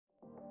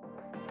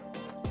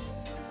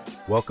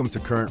Welcome to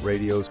Current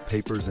Radio's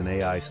Papers and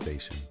AI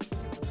station.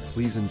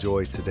 Please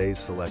enjoy today's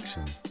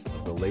selection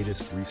of the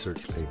latest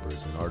research papers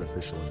in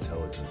artificial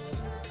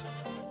intelligence.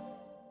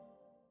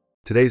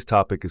 Today's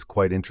topic is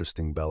quite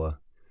interesting, Bella.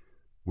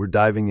 We're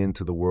diving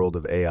into the world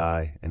of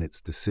AI and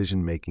its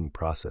decision-making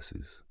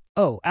processes.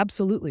 Oh,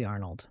 absolutely,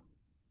 Arnold.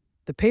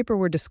 The paper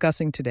we're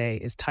discussing today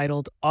is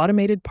titled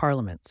Automated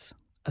Parliaments,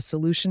 a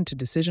Solution to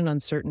Decision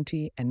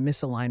Uncertainty and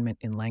Misalignment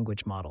in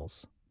Language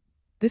Models.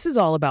 This is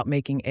all about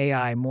making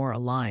AI more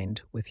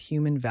aligned with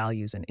human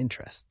values and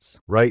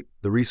interests. Right,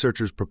 the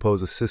researchers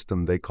propose a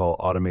system they call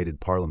automated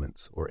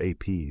parliaments, or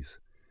APs.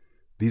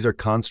 These are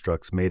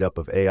constructs made up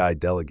of AI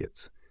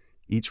delegates,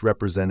 each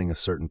representing a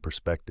certain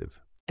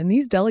perspective. And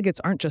these delegates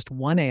aren't just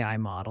one AI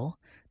model,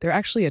 they're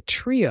actually a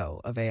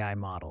trio of AI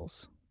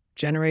models: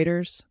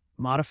 generators,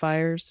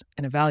 modifiers,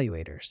 and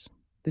evaluators.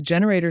 The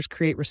generators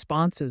create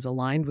responses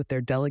aligned with their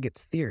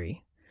delegate's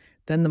theory.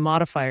 Then the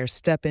modifiers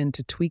step in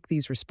to tweak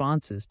these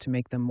responses to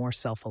make them more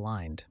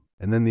self-aligned.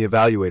 And then the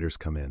evaluators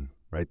come in,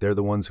 right? They're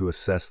the ones who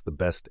assess the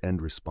best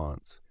end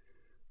response.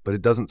 But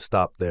it doesn't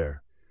stop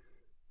there.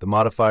 The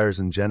modifiers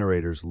and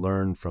generators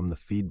learn from the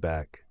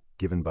feedback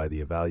given by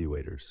the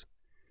evaluators.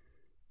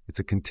 It's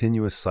a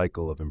continuous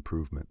cycle of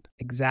improvement.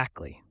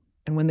 Exactly.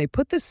 And when they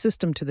put this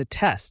system to the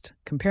test,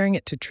 comparing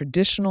it to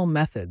traditional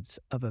methods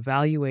of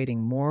evaluating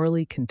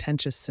morally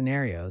contentious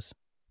scenarios,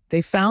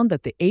 they found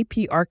that the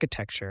AP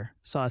architecture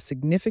saw a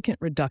significant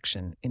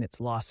reduction in its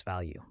loss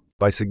value.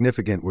 By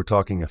significant, we're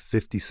talking a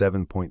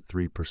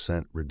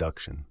 57.3%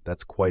 reduction.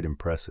 That's quite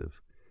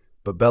impressive.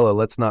 But Bella,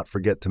 let's not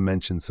forget to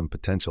mention some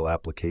potential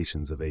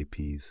applications of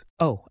APs.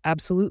 Oh,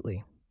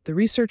 absolutely. The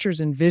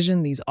researchers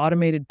envision these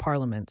automated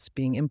parliaments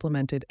being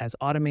implemented as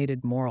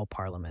automated moral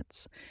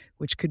parliaments,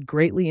 which could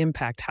greatly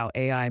impact how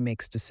AI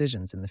makes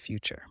decisions in the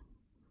future.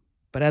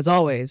 But as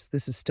always,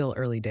 this is still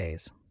early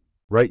days.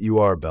 Right you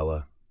are,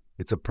 Bella.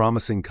 It's a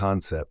promising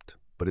concept,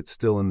 but it's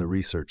still in the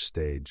research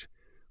stage.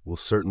 We'll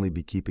certainly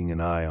be keeping an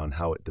eye on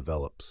how it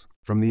develops.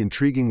 From the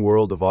intriguing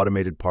world of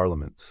automated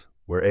parliaments,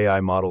 where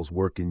AI models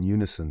work in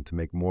unison to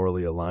make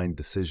morally aligned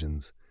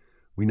decisions,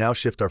 we now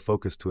shift our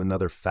focus to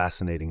another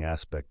fascinating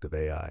aspect of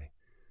AI.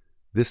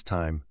 This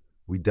time,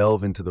 we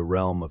delve into the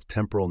realm of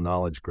temporal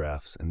knowledge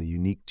graphs and the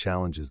unique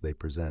challenges they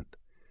present.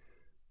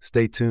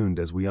 Stay tuned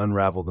as we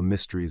unravel the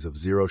mysteries of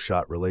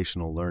zero-shot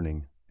relational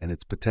learning and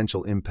its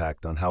potential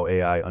impact on how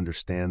AI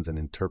understands and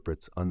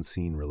interprets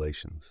unseen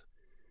relations.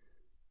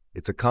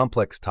 It's a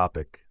complex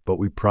topic, but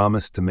we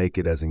promise to make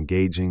it as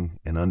engaging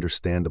and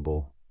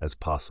understandable as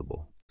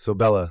possible. So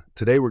Bella,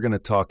 today we're going to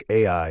talk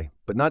AI,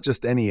 but not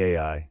just any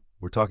AI.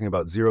 We're talking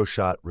about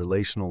zero-shot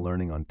relational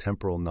learning on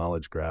temporal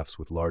knowledge graphs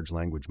with large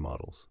language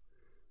models.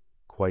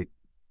 Quite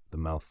the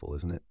mouthful,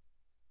 isn't it?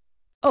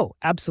 Oh,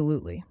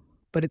 absolutely.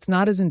 But it's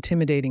not as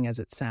intimidating as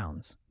it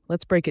sounds.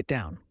 Let's break it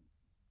down.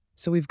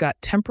 So we've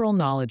got temporal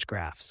knowledge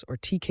graphs, or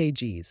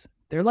TKGs.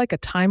 They're like a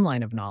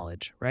timeline of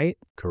knowledge, right?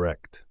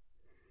 Correct.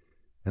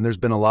 And there's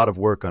been a lot of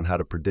work on how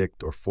to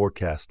predict or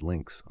forecast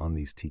links on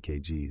these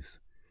TKGs.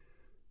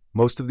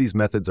 Most of these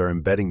methods are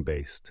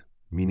embedding-based,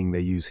 meaning they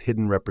use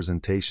hidden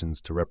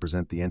representations to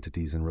represent the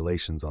entities and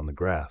relations on the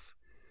graph.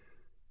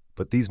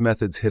 But these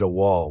methods hit a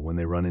wall when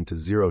they run into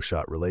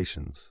zero-shot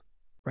relations.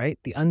 Right?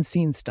 The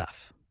unseen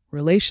stuff.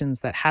 Relations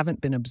that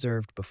haven't been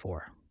observed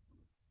before.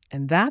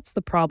 And that's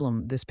the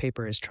problem this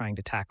paper is trying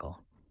to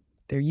tackle.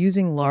 They're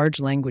using large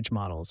language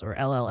models, or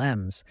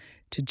LLMs,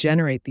 to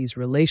generate these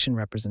relation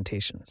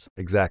representations.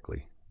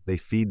 Exactly. They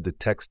feed the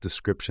text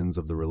descriptions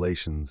of the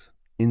relations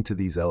into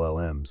these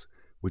LLMs,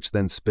 which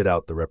then spit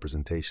out the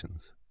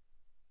representations.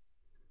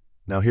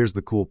 Now here's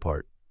the cool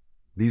part.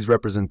 These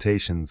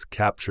representations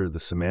capture the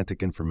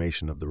semantic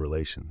information of the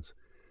relations.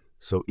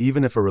 So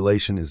even if a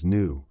relation is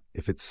new,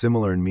 if it's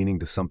similar in meaning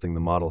to something the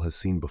model has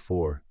seen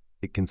before,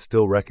 it can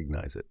still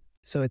recognize it.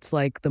 So it's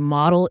like the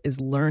model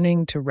is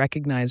learning to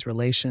recognize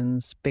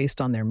relations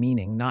based on their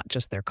meaning, not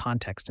just their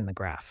context in the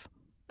graph.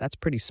 That's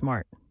pretty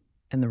smart.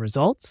 And the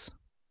results?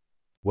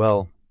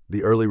 Well,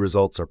 the early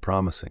results are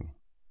promising.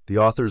 The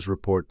authors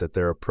report that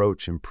their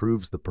approach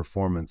improves the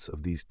performance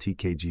of these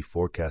TKG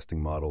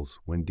forecasting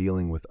models when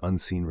dealing with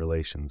unseen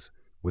relations,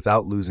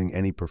 without losing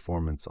any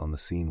performance on the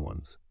seen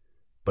ones.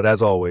 But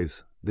as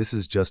always, this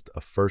is just a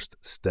first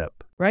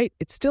step. Right,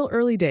 it's still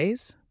early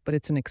days, but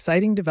it's an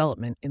exciting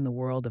development in the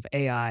world of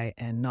AI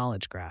and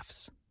knowledge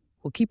graphs.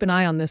 We'll keep an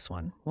eye on this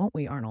one, won't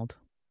we, Arnold?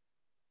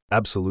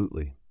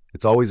 Absolutely.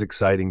 It's always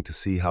exciting to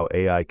see how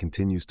AI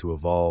continues to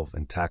evolve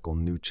and tackle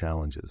new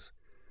challenges.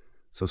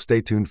 So stay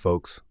tuned,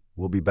 folks.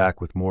 We'll be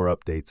back with more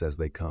updates as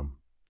they come.